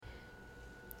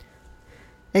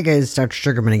Hey guys, Dr.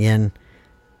 Sugarman again.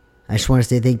 I just want to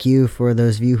say thank you for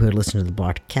those of you who had listened to the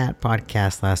Blocked Cat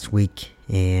podcast last week,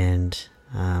 and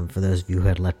for those of you who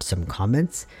had left some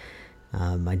comments.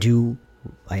 I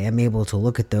am able to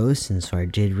look at those, and so I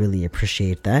did really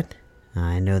appreciate that.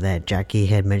 I know that Jackie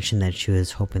had mentioned that she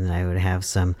was hoping that I would have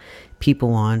some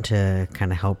people on to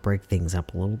kind of help break things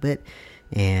up a little bit.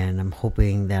 And I'm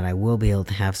hoping that I will be able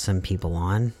to have some people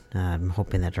on. I'm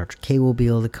hoping that Dr. K will be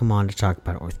able to come on to talk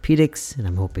about orthopedics. And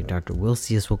I'm hoping Dr.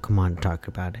 Wilsius will come on to talk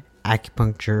about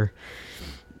acupuncture.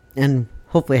 And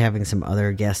hopefully having some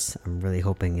other guests. I'm really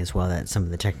hoping as well that some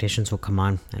of the technicians will come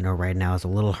on. I know right now it's a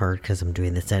little hard because I'm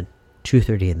doing this at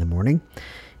 2:30 in the morning.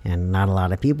 And not a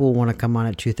lot of people want to come on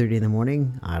at 2:30 in the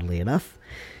morning, oddly enough.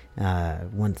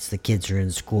 Once the kids are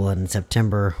in school in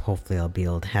September, hopefully I'll be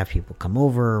able to have people come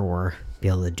over or be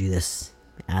able to do this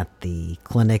at the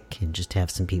clinic and just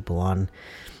have some people on,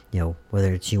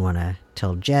 whether it's you want to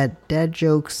tell dad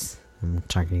jokes. I'm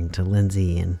talking to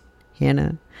Lindsay and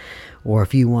Hannah, or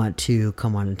if you want to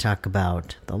come on and talk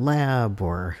about the lab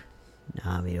or,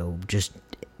 just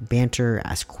banter,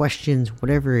 ask questions,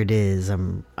 whatever it is,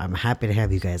 I'm happy to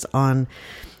have you guys on.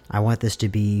 I want this to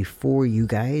be for you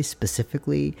guys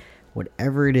specifically.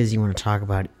 Whatever it is you want to talk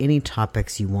about, any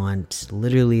topics you want,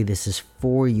 literally this is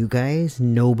for you guys,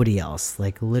 nobody else.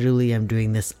 Like literally I'm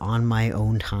doing this on my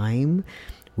own time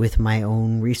with my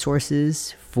own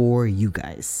resources for you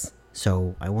guys.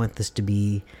 So I want this to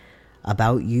be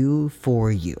about you,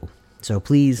 for you. So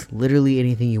please, literally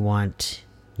anything you want,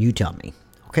 you tell me,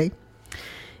 okay?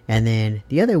 And then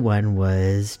the other one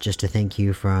was just a thank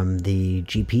you from the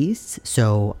GPs.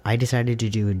 So I decided to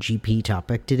do a GP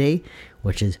topic today,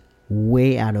 which is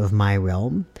way out of my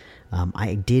realm.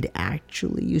 I did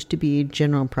actually used to be a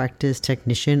general practice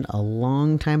technician a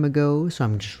long time ago. So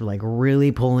I'm just like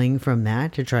really pulling from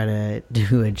that to try to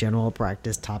do a general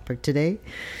practice topic today.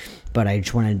 But I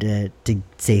just wanted to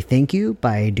say thank you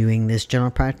by doing this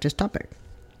general practice topic.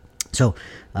 So,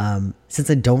 since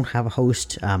I don't have a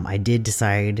host, I did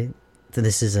decide that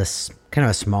this is a kind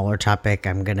of a smaller topic.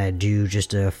 I'm going to do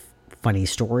just a funny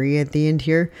story at the end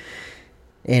here.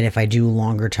 And if I do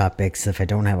longer topics, if I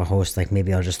don't have a host, like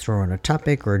maybe I'll just throw in a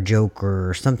topic or a joke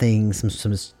or something,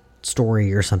 some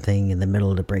story or something in the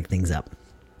middle to break things up.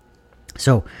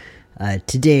 So,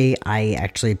 today I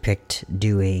actually picked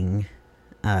doing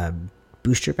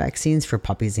booster vaccines for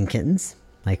puppies and kittens.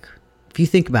 Like, if you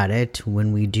think about it,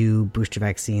 when we do booster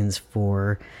vaccines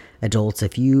for adults,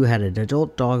 if you had an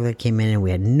adult dog that came in and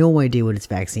we had no idea what its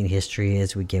vaccine history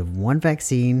is, we give one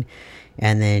vaccine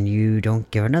and then you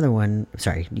don't give another one.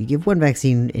 Sorry, you give one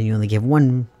vaccine and you only give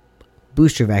one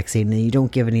booster vaccine and you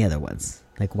don't give any other ones.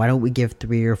 Like, why don't we give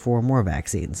 3 or 4 more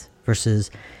vaccines? Versus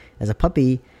as a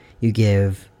puppy, you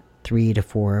give 3 to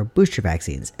 4 booster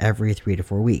vaccines every 3 to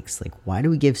 4 weeks. Like, why do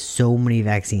we give so many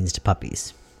vaccines to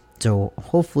puppies? So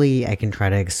hopefully I can try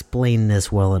to explain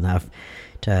this well enough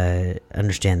to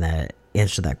understand that,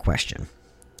 answer that question.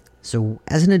 So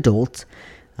as an adult,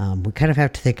 we kind of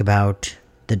have to think about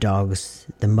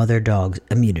the mother dog's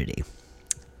immunity.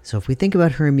 So if we think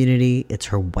about her immunity, it's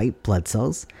her white blood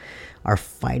cells are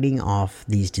fighting off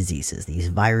these diseases, these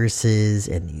viruses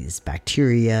and these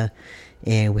bacteria.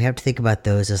 And we have to think about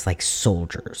those as like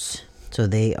soldiers. So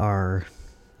they are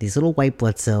these little white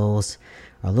blood cells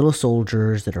are little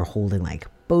soldiers that are holding like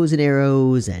bows and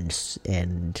arrows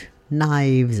and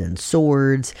knives and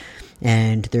swords,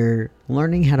 and they're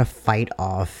learning how to fight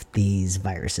off these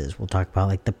viruses. We'll talk about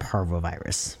like the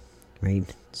parvovirus, right?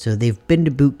 So they've been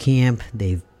to boot camp,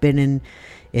 they've been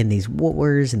in these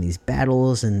wars and these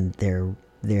battles, and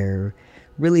they're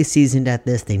really seasoned at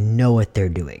this. They know what they're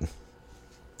doing.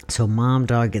 So mom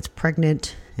dog gets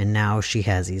pregnant, and now she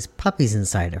has these puppies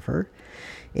inside of her,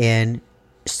 and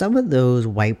some of those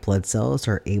white blood cells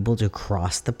are able to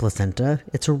cross the placenta.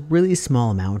 It's a really small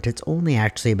amount. It's only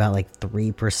actually about like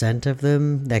 3% of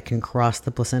them that can cross the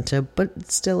placenta, but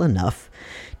it's still enough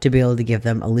to be able to give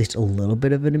them at least a little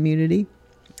bit of an immunity.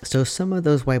 So some of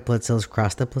those white blood cells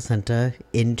cross the placenta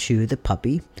into the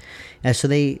puppy. And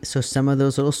so some of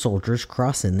those little soldiers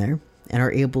cross in there and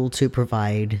are able to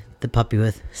provide the puppy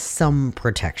with some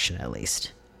protection, at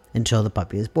least, until the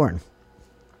puppy is born.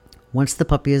 Once the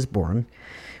puppy is born,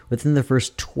 within the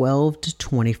first 12 to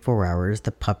 24 hours,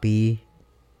 the puppy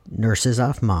nurses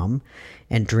off mom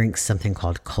and drinks something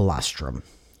called colostrum.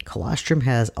 Colostrum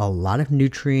has a lot of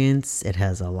nutrients, it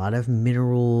has a lot of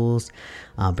minerals,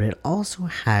 but it also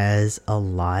has a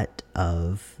lot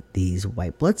of these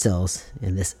white blood cells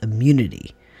and this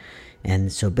immunity.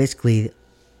 And so basically,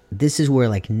 this is where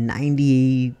like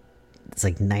 95%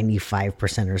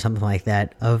 or something like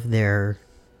that of their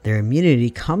Their immunity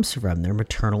comes from their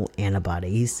maternal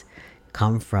antibodies,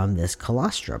 come from this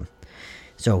colostrum.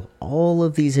 So all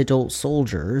of these adult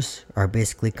soldiers are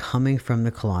basically coming from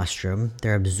the colostrum.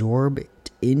 They're absorbed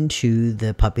into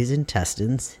the puppy's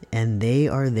intestines, and they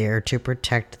are there to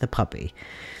protect the puppy.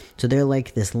 So they're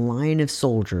like this line of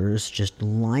soldiers just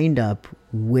lined up,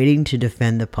 waiting to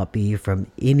defend the puppy from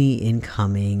any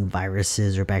incoming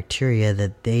viruses or bacteria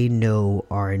that they know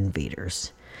are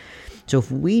invaders. So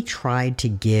if we tried to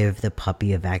give the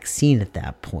puppy a vaccine at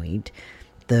that point,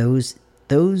 those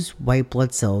white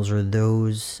blood cells or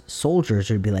those soldiers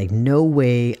would be like, no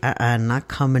way, I'm not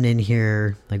coming in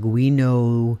here. Like, we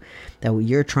know that what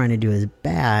you're trying to do is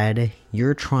bad.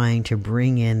 You're trying to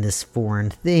bring in this foreign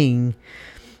thing,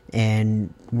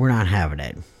 and we're not having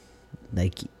it.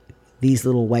 Like, these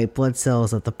little white blood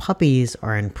cells of the puppies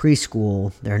are in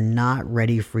preschool. They're not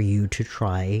ready for you to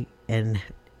try and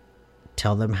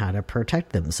tell them how to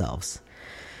protect themselves.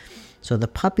 So the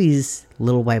puppies'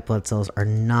 little white blood cells are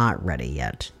not ready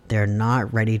yet. They're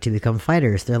not ready to become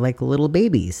fighters. They're like little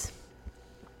babies.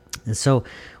 And so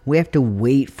we have to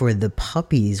wait for the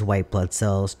puppies' white blood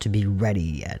cells to be ready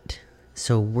yet.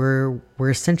 So we're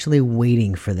essentially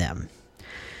waiting for them.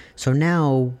 So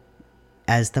now,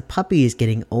 as the puppy is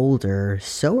getting older,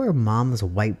 so are mom's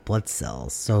white blood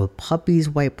cells. So puppy's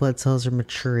white blood cells are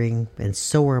maturing, and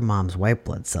so are mom's white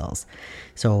blood cells.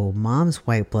 So mom's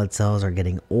white blood cells are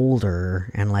getting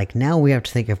older, and like now we have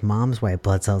to think of mom's white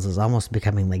blood cells as almost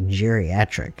becoming like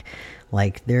geriatric.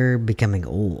 Like, they're becoming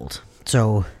old.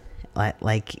 So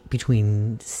like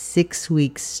between 6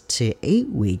 weeks to 8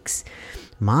 weeks,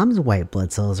 mom's white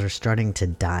blood cells are starting to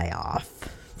die off,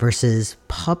 versus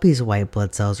puppy's white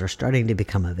blood cells are starting to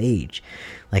become of age.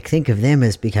 Like, think of them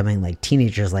as becoming like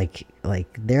teenagers, like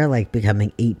they're like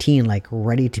becoming 18, like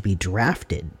ready to be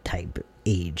drafted type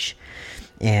age.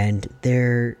 And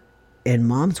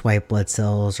mom's white blood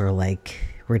cells are like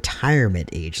retirement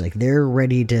age. Like, they're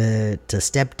ready to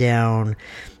step down,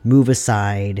 move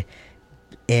aside.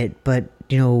 But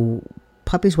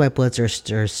puppy's white bloods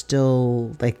are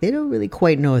still like, they don't really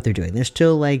quite know what they're doing. They're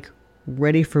still like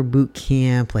ready for boot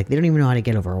camp. Like, they don't even know how to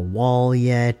get over a wall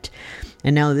yet.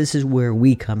 And now this is where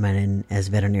we come in as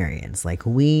veterinarians. Like,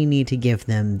 we need to give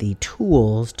them the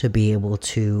tools to be able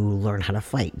to learn how to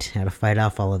fight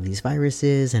off all of these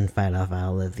viruses and fight off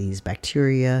all of these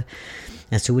bacteria.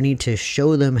 And so we need to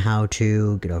show them how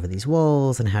to get over these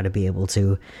walls and how to be able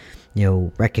to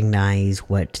recognize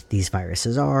what these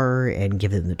viruses are and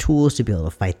give them the tools to be able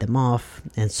to fight them off.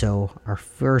 And so our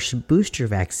first booster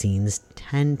vaccines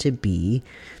tend to be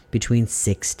between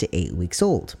 6 to 8 weeks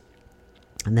old.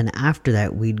 And then after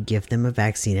that, we'd give them a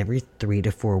vaccine every 3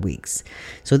 to 4 weeks.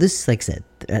 So this is, like I said,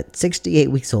 at 6 to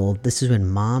 8 weeks old, this is when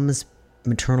mom's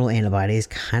maternal antibodies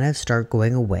kind of start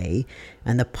going away,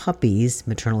 and the puppy's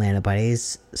maternal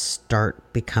antibodies start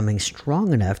becoming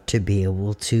strong enough to be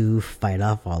able to fight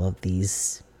off all of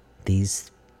these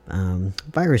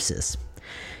viruses.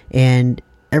 And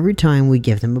every time we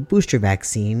give them a booster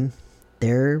vaccine,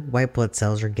 their white blood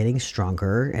cells are getting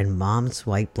stronger, and mom's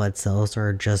white blood cells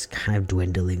are just kind of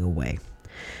dwindling away.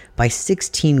 By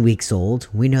 16 weeks old,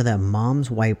 we know that mom's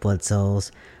white blood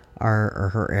cells or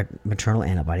her maternal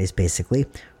antibodies basically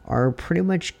are pretty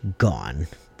much gone.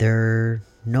 They're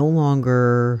no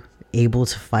longer able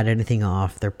to fight anything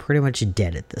off. They're pretty much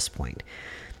dead at this point.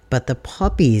 But the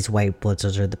puppy's white blood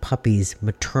cells, or the puppy's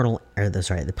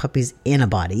the puppy's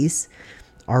antibodies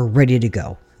are ready to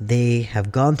go. They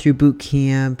have gone through boot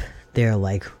camp. They're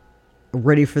like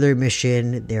ready for their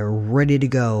mission. They're ready to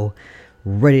go,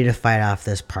 ready to fight off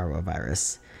this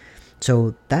parvovirus.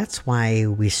 So that's why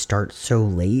we start so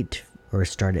late, or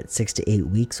start at 6 to 8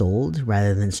 weeks old,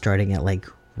 rather than starting at like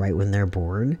right when they're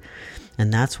born.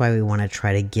 And that's why we want to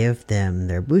try to give them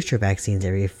their booster vaccines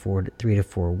every 3 to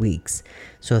 4 weeks.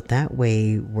 So that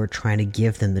way we're trying to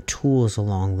give them the tools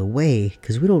along the way,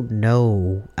 because we don't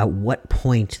know at what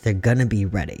point they're going to be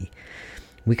ready.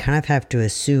 We kind of have to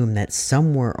assume that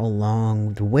somewhere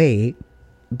along the way,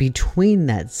 between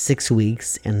that 6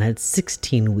 weeks and that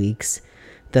 16 weeks,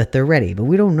 that they're ready, but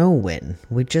we don't know when.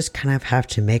 We just kind of have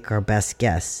to make our best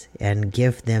guess and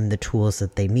give them the tools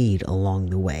that they need along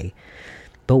the way.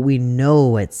 But we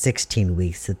know at 16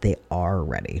 weeks that they are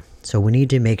ready. So we need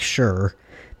to make sure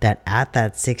that at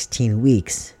that 16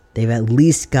 weeks, they've at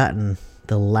least gotten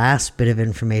the last bit of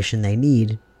information they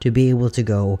need to be able to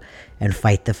go and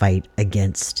fight the fight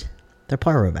against the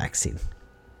parvo vaccine.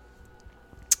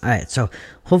 All right, so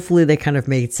hopefully they kind of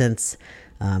made sense.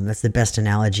 That's the best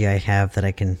analogy I have that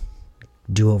I can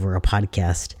do over a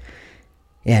podcast.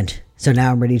 And so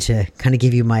now I'm ready to kind of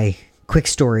give you my quick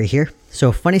story here.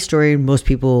 So, funny story. Most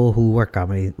people who work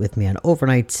with me on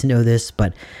overnights know this,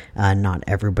 but not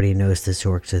everybody knows this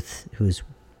who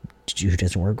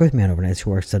doesn't work with me on overnights,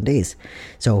 who works on days.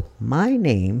 So, my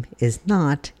name is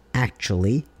not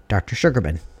actually Dr.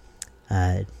 Sugarman.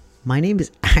 My name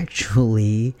is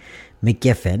actually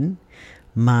McGiffin.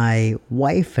 My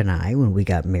wife and I, when we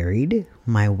got married,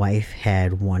 my wife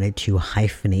had wanted to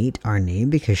hyphenate our name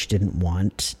because she didn't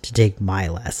want to take my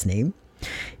last name.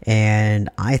 And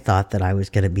I thought that I was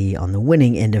going to be on the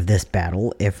winning end of this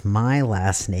battle if my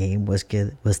last name was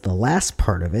the last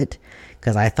part of it,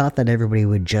 because I thought that everybody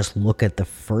would just look at the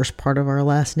first part of our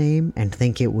last name and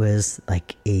think it was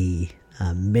like a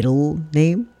middle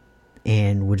name,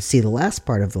 and would see the last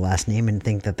part of the last name and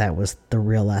think that that was the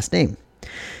real last name.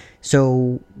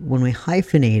 So when we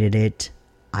hyphenated it,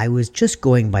 I was just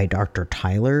going by Dr.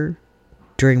 Tyler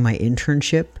during my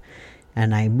internship,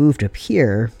 and I moved up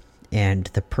here, and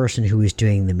the person who was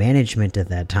doing the management at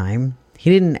that time, he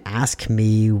didn't ask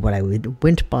me what I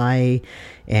went by,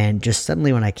 and just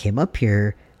suddenly when I came up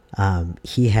here,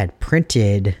 he had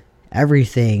printed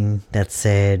everything that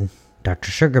said Dr.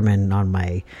 Sugarman on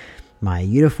my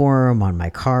uniform, on my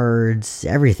cards,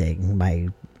 everything, my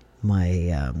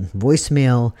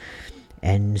voicemail.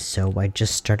 And so I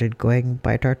just started going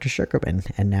by Dr. Sugarman,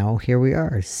 and now here we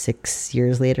are 6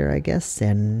 years later, I guess,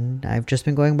 and I've just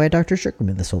been going by Dr.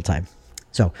 Sugarman this whole time.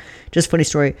 So just funny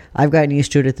story. I've gotten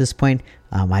used to it at this point.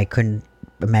 I couldn't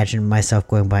imagine myself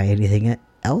going by anything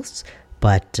else,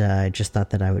 but I just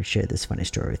thought that I would share this funny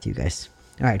story with you guys.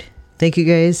 All right. Thank you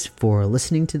guys for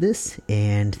listening to this.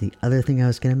 And the other thing I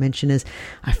was going to mention is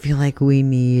I feel like we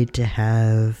need to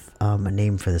have a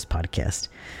name for this podcast.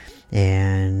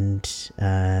 And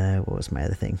what was my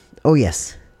other thing? Oh,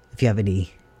 yes. If you have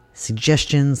any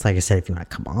suggestions, like I said, if you want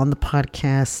to come on the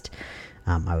podcast,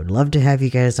 I would love to have you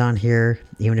guys on here,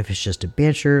 even if it's just a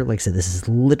banter. Like I said, this is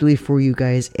literally for you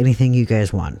guys. Anything you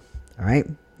guys want. All right.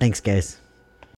 Thanks, guys.